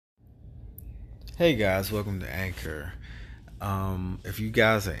Hey guys, welcome to Anchor. If you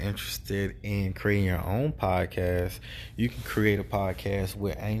guys are interested in creating your own podcast, you can create a podcast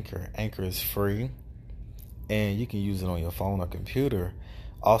with Anchor. Anchor is free and you can use it on your phone or computer.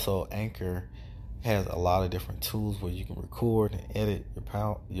 Also, Anchor has a lot of different tools where you can record and edit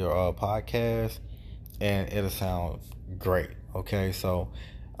your podcast, and it'll sound great. Okay, so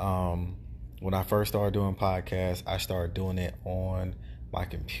when I first started doing podcasts, I started doing it on my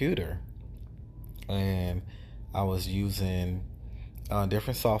computer, and I was using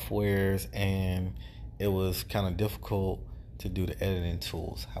different softwares, and it was kind of difficult to do the editing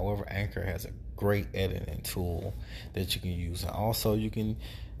tools. However, Anchor has a great editing tool that you can use, and also you can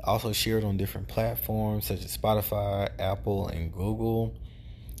also share it on different platforms such as Spotify, Apple, and Google.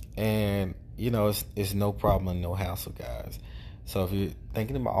 And it's no problem and no hassle, guys. So if you're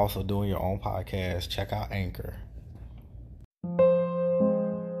thinking about also doing your own podcast, check out Anchor.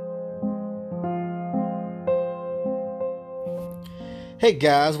 Hey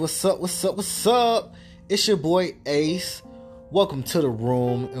guys, what's up? It's your boy Ace. Welcome to the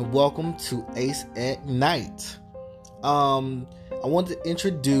room and welcome to Ace at Night. I want to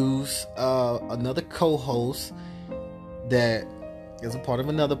introduce another co-host that is a part of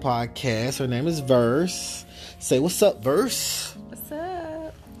another podcast. Her name is Verse. Say what's up, Verse. What's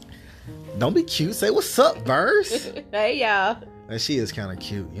up? Don't be cute. Say what's up, Verse. Hey y'all. And she is kind of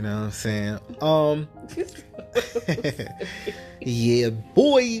cute, you know what I'm saying? Yeah,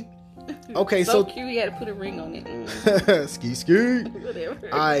 boy. Okay, so cute. You had to put a ring on it. ski. Whatever.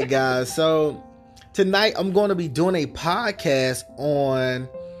 All right, guys. So tonight I'm going to be doing a podcast on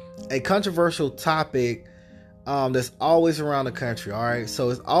a controversial topic that's always around the country. All right, so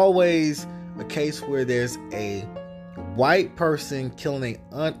it's always a case where there's a white person killing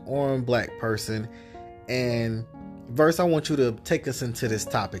an unarmed black person. And Verse, I want you to take us into this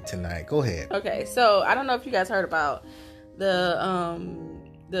topic tonight. Go ahead. Okay, so I don't know if you guys heard about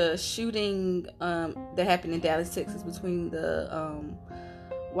the shooting that happened in Dallas, Texas, between the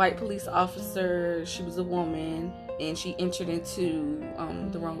white police officer. She was a woman, and she entered into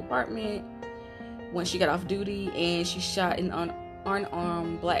the wrong apartment when she got off duty, and she shot an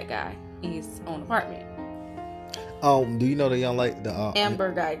unarmed black guy in his own apartment. Do you know the young lady?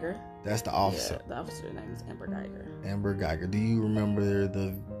 Amber Guyger. That's the officer. Yeah, the officer's name is Amber Guyger. Amber Guyger. Do you remember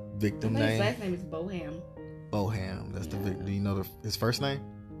the victim name? His last name is Boham. Boham. That's the victim. Do you know his first name?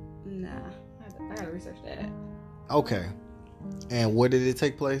 Nah, I gotta research that. Okay. And where did it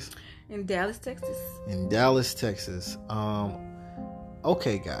take place? In Dallas, Texas. In Dallas, Texas.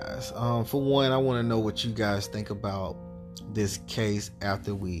 Okay, guys. For one, I want to know what you guys think about this case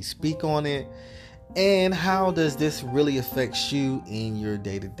after we speak on it. And how does this really affect you in your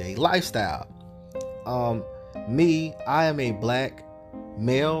day-to-day lifestyle? Me, I am a black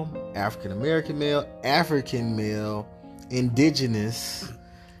male, African-American male, African male, indigenous,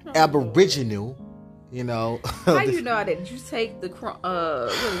 aboriginal, you know. How you know that? Did you take the,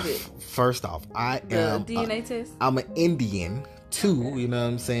 what is it? First off, I am the DNA test? I'm an Indian too, okay. You know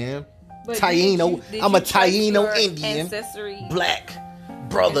what I'm saying? But Taino. I'm a Taino Indian. Ancestry, black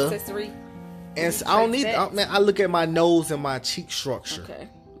brother. Ancestry. And so I don't need, man, I look at my nose and my cheek structure. Okay.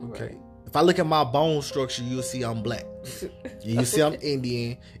 Right. If I look at my bone structure, you'll see I'm black. You see I'm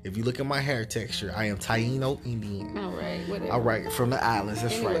Indian. If you look at my hair texture, I am Taino Indian. All right, whatever. All right, from the islands.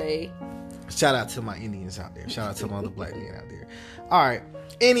 That's anyway. Right. Shout out to my Indians out there. Shout out to my other black men out there. All right.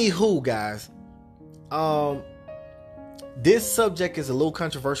 Anywho, guys. This subject is a little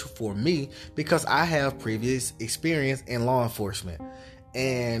controversial for me because I have previous experience in law enforcement.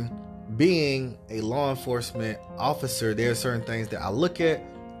 And being a law enforcement officer, there are certain things that I look at,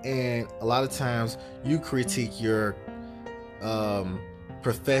 and a lot of times you critique your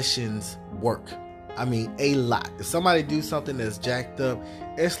profession's work. I mean, a lot. If somebody do something that's jacked up,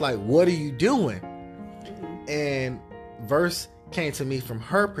 it's like, what are you doing? Mm-hmm. And Verse came to me from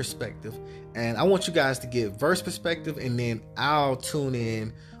her perspective, and I want you guys to get Verse perspective, and then I'll tune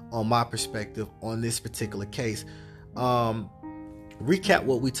in on my perspective on this particular case. Recap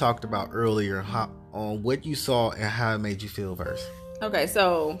what we talked about earlier, on what you saw and how it made you feel, Verse. Okay,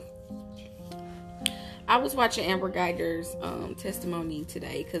 so I was watching Amber Guyger's testimony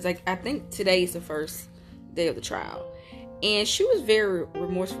today because I think today is the first day of the trial, and she was very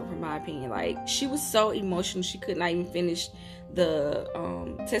remorseful, in my opinion. Like, she was so emotional, she could not even finish the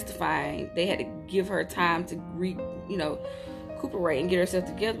testifying. They had to give her time to recuperate and get herself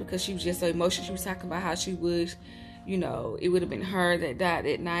together because she was just so emotional. She was talking about how she was, it would have been her that died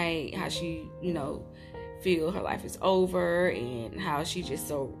that night, how she, feel her life is over, and how she just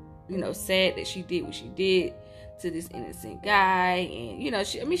so, sad that she did what she did to this innocent guy. And,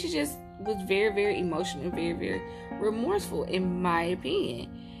 she just was very, very emotional and very, very remorseful, in my opinion.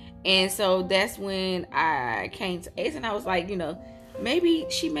 And so that's when I came to Ace, and I was like, maybe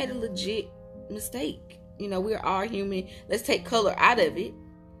she made a legit mistake. We're all human. Let's take color out of it,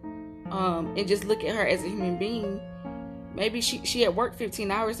 and just look at her as a human being. Maybe she had worked 15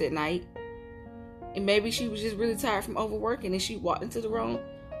 hours at night, and maybe she was just really tired from overworking, and she walked into the wrong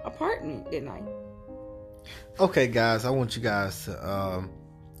apartment that night. Okay, guys, I want you guys to,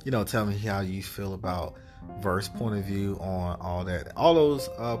 tell me how you feel about Verse point of view on all that. All those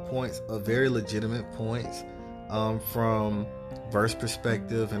points are very legitimate points from Verse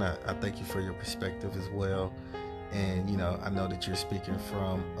perspective, and I thank you for your perspective as well. And, I know that you're speaking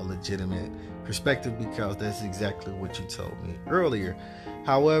from a legitimate perspective because that's exactly what you told me earlier.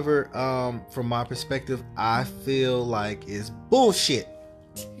 However, from my perspective, I feel like it's bullshit.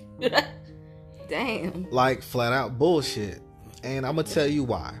 Damn. Like flat out bullshit. And I'm going to tell you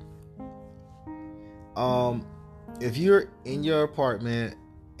why. If you're in your apartment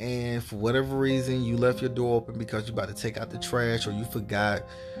and for whatever reason you left your door open because you're about to take out the trash, or you forgot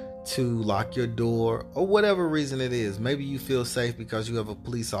to lock your door, or whatever reason it is, maybe you feel safe because you have a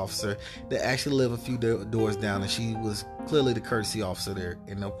police officer that actually live a few doors down, and she was clearly the courtesy officer there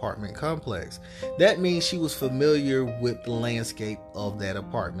in the apartment complex. That means she was familiar with the landscape of that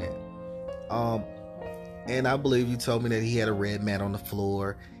apartment. And I believe you told me that he had a red mat on the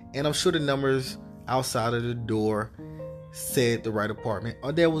floor, and I'm sure the numbers outside of the door said the right apartment,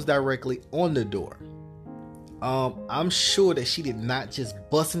 or that was directly on the door. I'm sure that she did not just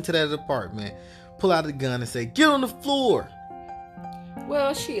bust into that apartment, pull out a gun, and say, "Get on the floor."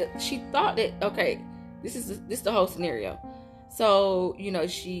 Well, she thought that, okay, this is the whole scenario. So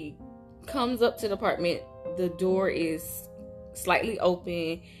she comes up to the apartment. The door is slightly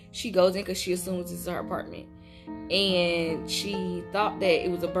open. She goes in because she assumes this is her apartment, and she thought that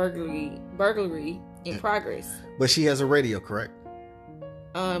it was a burglary in progress. But she has a radio, correct?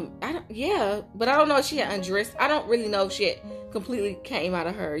 But I don't know if she had undressed. I don't really know if she had completely came out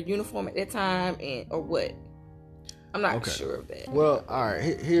of her uniform at that time or what. I'm not sure of that. Well, all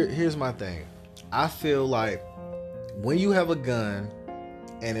right. Here's my thing. I feel like when you have a gun,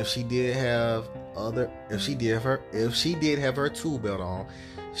 and if she did have her tool belt on,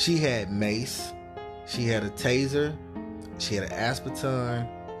 she had mace, she had a taser, she had an aspeton,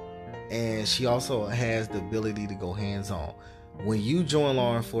 and she also has the ability to go hands-on. When you join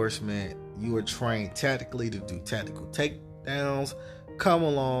law enforcement, you are trained tactically to do tactical takedowns, come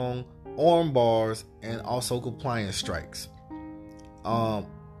along, arm bars, and also compliance strikes.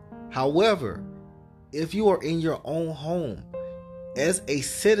 However, if you are in your own home, as a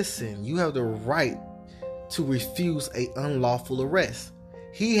citizen, you have the right to refuse an unlawful arrest.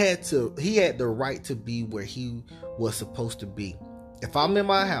 He had the right to be where he was supposed to be. If I'm in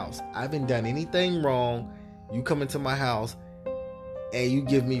my house, I haven't done anything wrong, you come into my house and you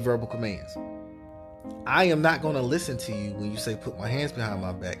give me verbal commands, I am not going to listen to you when you say put my hands behind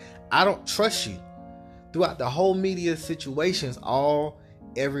my back. I don't trust you. Throughout the whole media situations, all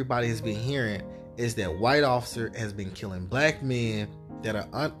everybody has been hearing is that white officer has been killing black men that are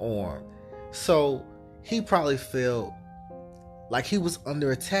unarmed. So he probably felt like he was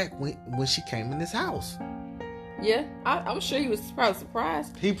under attack when she came in his house. Yeah, I'm sure he was probably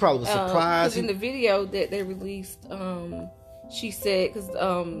surprised. He probably was surprised. Because in the video that they released, she said, because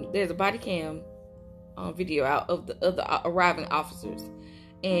there's a body cam video out of the arriving officers,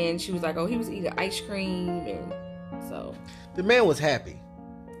 and she was like, "Oh, he was eating ice cream," and so the man was happy.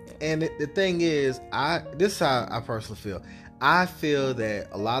 And the thing is, this is how I personally feel. I feel that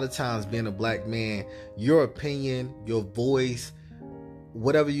a lot of times being a black man, your opinion, your voice,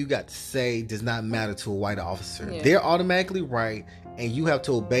 whatever you got to say does not matter to a white officer. Yeah. They're automatically right, and you have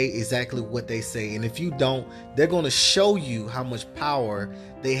to obey exactly what they say. And if you don't, they're going to show you how much power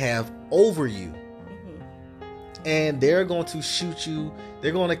they have over you. Mm-hmm. And they're going to shoot you.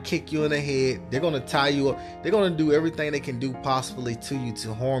 They're going to kick you in the head. They're going to tie you up. They're going to do everything they can do possibly to you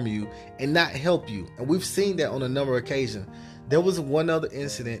to harm you and not help you. And we've seen that on a number of occasions. There was one other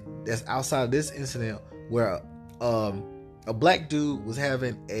incident that's outside of this incident where a black dude was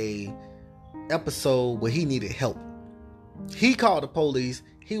having a episode where he needed help. He called the police.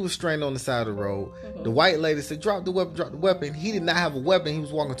 He was stranded on the side of the road. Mm-hmm. The white lady said, drop the weapon. He did not have a weapon. He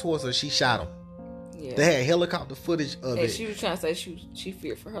was walking towards her. She shot him. Yeah. They had helicopter footage of it. She was trying to say she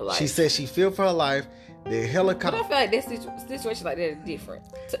feared for her life. She said she feared for her life. The helicopter. But I feel like that situation like that is different.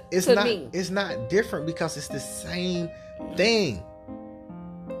 It's not different because it's the same thing.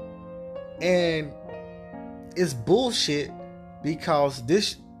 And it's bullshit because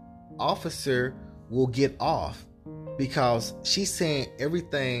this officer will get off because she's saying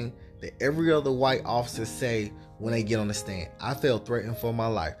everything that every other white officer say when they get on the stand. I felt threatened for my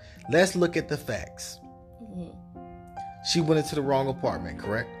life. Let's look at the facts. Mm-hmm. She went into the wrong apartment,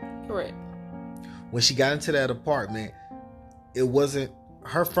 correct? Correct. When she got into that apartment, it wasn't,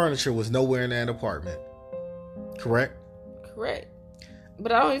 her furniture was nowhere in that apartment. Correct? Correct.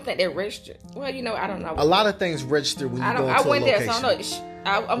 But I don't even think they're registered. Well, I don't know. A lot of things register when you go into a location. I went there, so I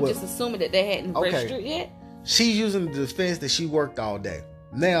don't know. I'm just assuming that they hadn't registered yet. She's using the defense that she worked all day.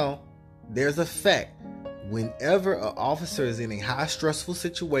 Now, there's a fact. Whenever an officer is in a high stressful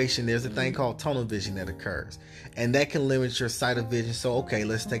situation, there's a thing called tunnel vision that occurs. And that can limit your sight of vision. So, okay,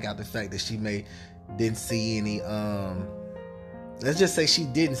 let's take out the fact that she didn't see any, let's just say she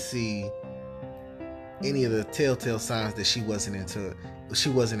didn't see any of the telltale signs that she wasn't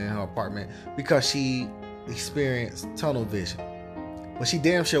in her apartment because she experienced tunnel vision. But she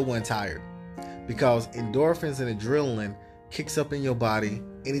damn sure wasn't tired, because endorphins and adrenaline kicks up in your body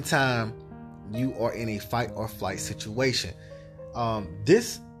anytime you are in a fight or flight situation.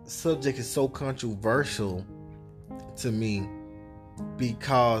 This subject is so controversial to me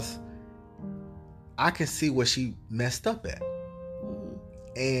because I can see where she messed up at.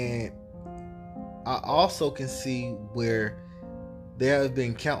 And I also can see where there have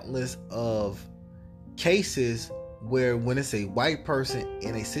been countless of cases where when it's a white person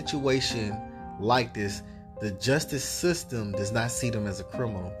in a situation like this, the justice system does not see them as a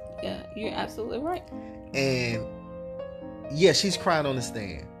criminal. Yeah, you're absolutely right. And yeah, she's crying on the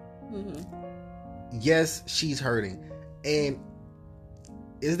stand. Mm-hmm. Yes, she's hurting. And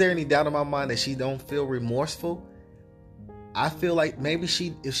is there any doubt in my mind that she don't feel remorseful? I feel like maybe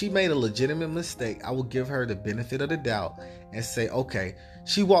if she made a legitimate mistake, I would give her the benefit of the doubt and say, okay,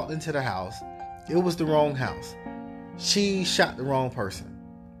 she walked into the house. It was the wrong house. She shot the wrong person.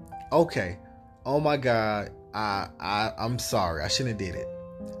 Okay. Oh my God. I'm sorry. I shouldn't have did it.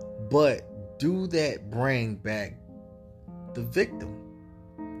 But do that bring back the victim?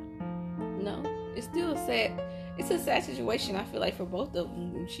 No. It's still it's a sad situation, I feel like, for both of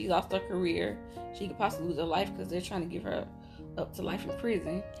them. She lost her career. She could possibly lose her life because they're trying to give her up to life in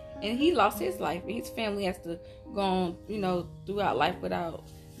prison. And he lost his life. And his family has to go on, throughout life without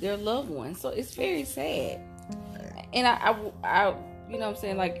their loved one. So it's very sad. And I you know what I'm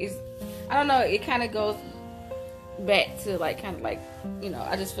saying? Like, I don't know. It kind of goes back to I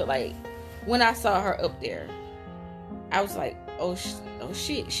just feel like when I saw her up there, I was like, oh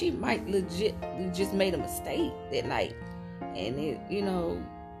shit, she might legit just made a mistake that night, and it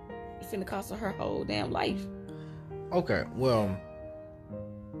it's finna cost her whole damn life. Okay, well,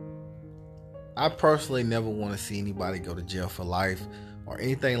 I personally never want to see anybody go to jail for life or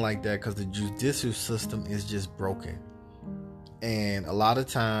anything like that, because the judicial system is just broken. And a lot of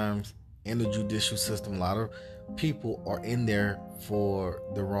times in the judicial system, a lot of people are in there for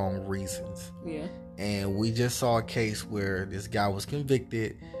the wrong reasons. Yeah. And we just saw a case where this guy was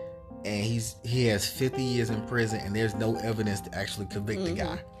convicted, and he has 50 years in prison, and there's no evidence to actually convict the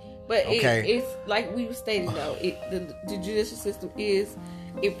guy. But it's like we were stating, though, the judicial system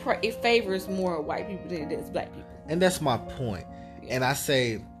it favors more white people than it does black people. And that's my point. Yeah. And I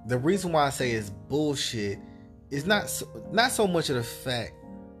say the reason why I say it's bullshit is not so much of the fact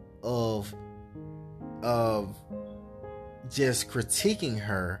of just critiquing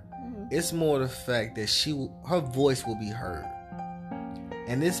her. It's more the fact that her voice will be heard.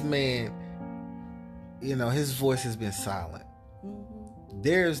 And this man, his voice has been silent. Mm-hmm.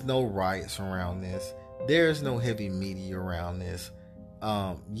 There's no riots around this. There's no heavy media around this.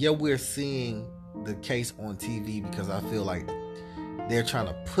 We're seeing the case on TV because I feel like they're trying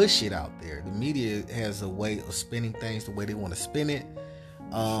to push it out there. The media has a way of spinning things the way they want to spin it.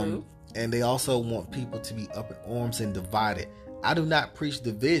 True. And they also want people to be up in arms and divided. I do not preach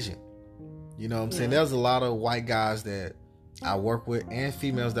division. You know what I'm saying? There's a lot of white guys that I work with and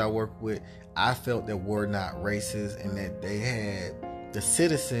females that I work with, I felt that were not racist, and that they had the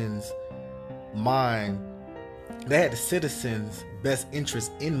citizens' mind. They had the citizens' best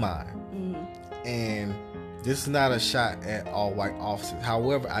interest in mind. Mm-hmm. And this is not a shot at all white officers.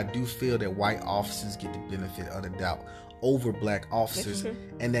 However, I do feel that white officers get the benefit of the doubt over black officers,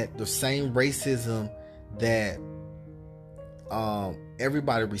 and that the same racism that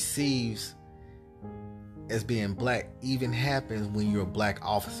everybody receives as being black even happens when you're a black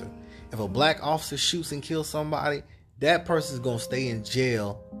officer. If a black officer shoots and kills somebody, that person's gonna stay in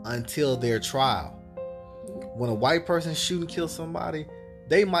jail until their trial. When a white person shoot and kill somebody,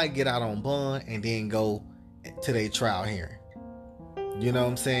 they might get out on bond and then go to their trial hearing. You know what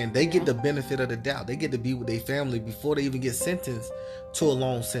I'm saying? They get the benefit of the doubt. They get to be with their family before they even get sentenced to a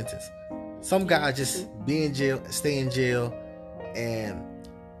long sentence. Some guys just be in jail, stay in jail, and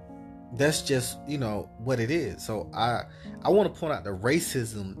that's just, what it is. So I want to point out the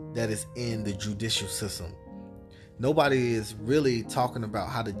racism that is in the judicial system. Nobody is really talking about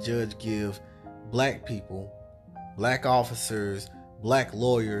how the judge give black people, black officers, black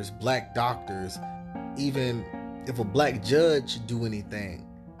lawyers, black doctors, even if a black judge do anything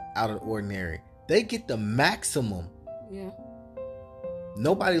out of the ordinary, they get the maximum. Yeah.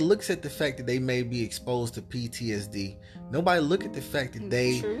 Nobody looks at the fact that they may be exposed to PTSD. Nobody look at the fact that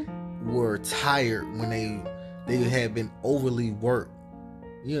they were tired when they had been overly worked.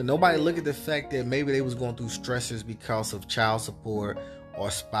 Nobody look at the fact that maybe they was going through stressors because of child support or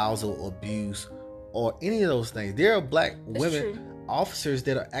spousal abuse or any of those things. There are black women officers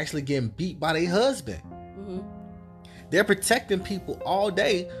that are actually getting beat by their husband. Mm-hmm. They're protecting people all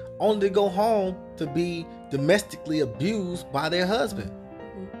day, only to go home to be domestically abused by their husband.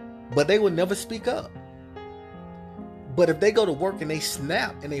 Mm-hmm. But they would never speak up. But if they go to work and they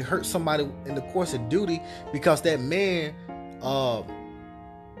snap and they hurt somebody in the course of duty because that man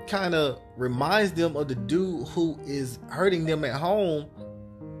kind of reminds them of the dude who is hurting them at home,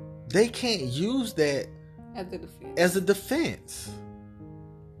 they can't use that as a defense.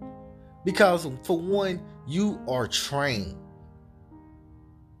 Because for one, you are trained.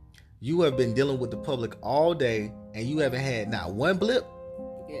 You have been dealing with the public all day and you haven't had not one blip.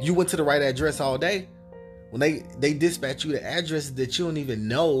 Yeah. You went to the right address all day. When they dispatch you to addresses that you don't even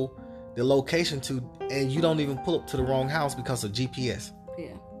know the location to, and you don't even pull up to the wrong house because of GPS.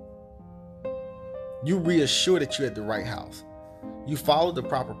 Yeah. You reassure that you're at the right house. You follow the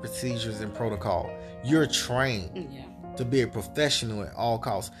proper procedures and protocol. You're trained to be a professional at all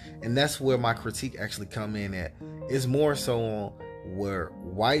costs. And that's where my critique actually come in at. It's more so on where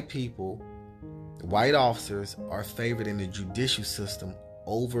white people, white officers are favored in the judicial system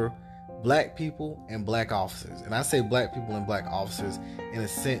over black people and black officers. And I say black people and black officers in a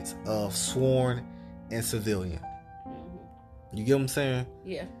sense of sworn and civilian. You get what I'm saying?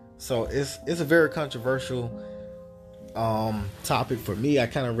 Yeah. So it's a very controversial topic for me. I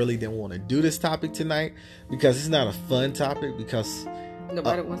kind of really didn't want to do this topic tonight because it's not a fun topic, because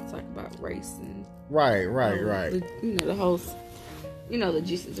nobody wants to talk about race and right. The whole, the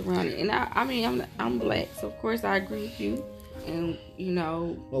juices around it. And I mean, I'm black, so of course I agree with you. And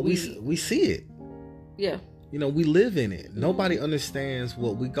well, we see it. Yeah. We live in it. Nobody understands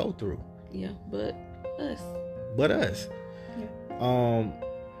what we go through. Yeah, but us. Yeah.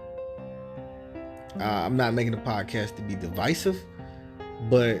 I'm not making the podcast to be divisive,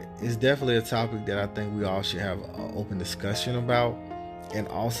 but it's definitely a topic that I think we all should have an open discussion about. And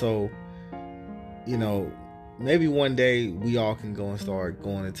also, maybe one day we all can go and start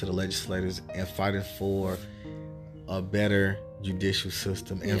going into the legislators and fighting for a better judicial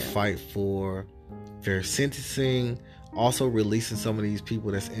system and fight for fair sentencing, also releasing some of these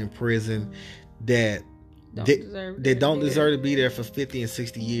people that's in prison that don't deserve to be there for 50 and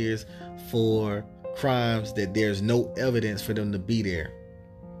 60 years for crimes that there's no evidence for them to be there,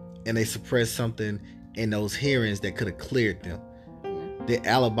 and they suppress something in those hearings that could have cleared them. Their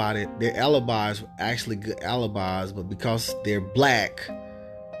alibis were actually good alibis, but because they're black,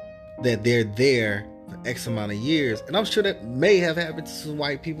 that they're there for X amount of years. And I'm sure that may have happened to some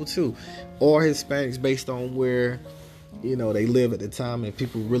white people too, or Hispanics, based on where they live at the time, and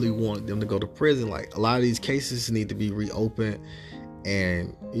people really want them to go to prison. Like, a lot of these cases need to be reopened,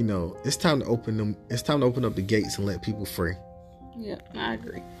 and it's time to open them. It's time to open up the gates and let people free. Yeah, I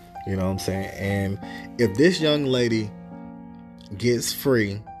agree. You know what I'm saying? And if this young lady gets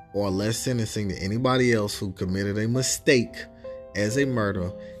free or less sentencing than anybody else who committed a mistake as a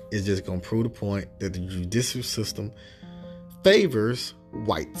murder, it's just gonna prove the point that the judicial system favors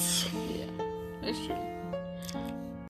whites. Yeah, that's true.